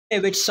Hey,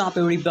 what's up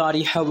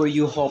everybody? How are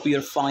you? Hope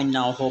you're fine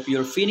now. Hope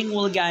you're feeling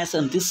well, guys.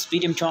 And this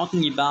video I'm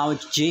talking about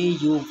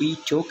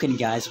JUV token,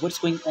 guys. What's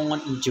going on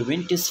in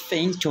Juventus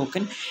fan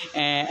token?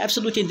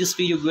 Absolutely, in this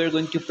video we're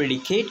going to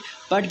predicate.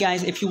 But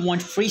guys, if you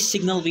want free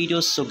signal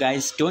videos, so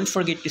guys, don't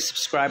forget to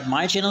subscribe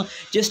my channel.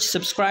 Just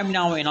subscribe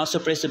now and also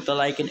press the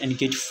bell icon and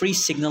get free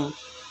signal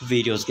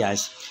videos,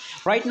 guys.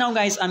 Right now,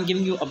 guys, I'm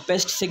giving you a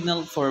best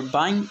signal for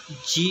buying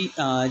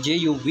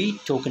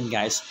JUV token,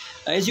 guys.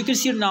 As you can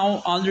see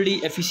now,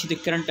 already if you see the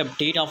current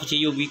update of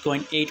JUV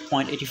coin,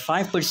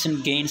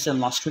 8.85% gains in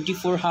last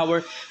 24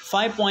 hours,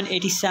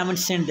 5.87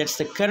 cent. That's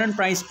the current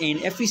price. And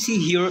if you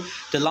see here,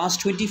 the last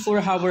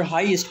 24-hour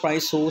highest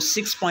price, so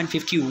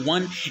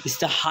 6.51 is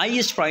the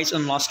highest price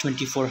on last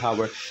 24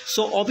 hours.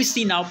 So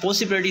obviously now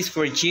possibilities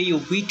for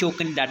JUV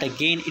token that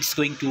again it's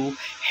going to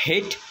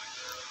hit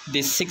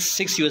this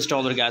six US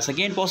dollar, guys.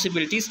 Again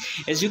possibilities,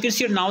 as you can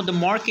see now the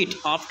market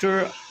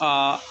after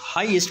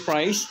highest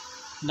price,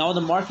 now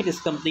the market is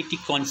completely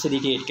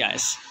consolidated,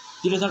 guys.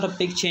 There is not a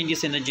big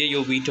changes in the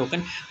JUV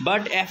token,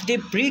 but if they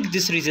break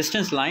this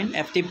resistance line,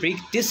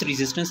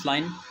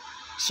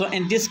 so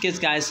in this case,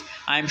 guys,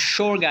 I'm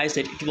sure, guys,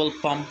 that it will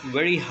pump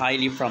very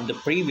highly from the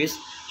previous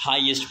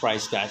highest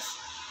price, guys.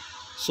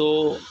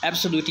 So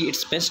absolutely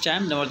it's best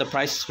time. Now the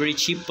price is very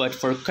cheap, but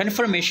for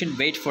confirmation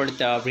wait for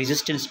the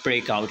resistance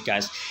breakout,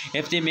 guys.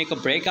 If they make a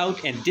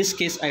breakout, in this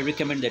case I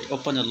recommend that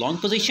open a long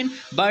position,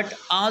 but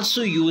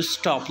also use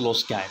stop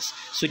loss, guys.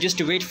 So just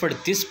to wait for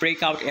this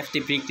breakout. If they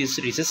break this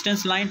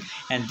resistance line,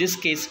 in this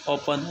case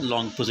open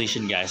long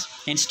position, guys.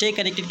 And stay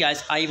connected,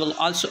 guys. I will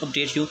also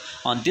update you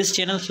on this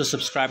channel, so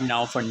subscribe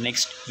now for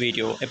next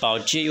video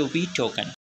about JUV token.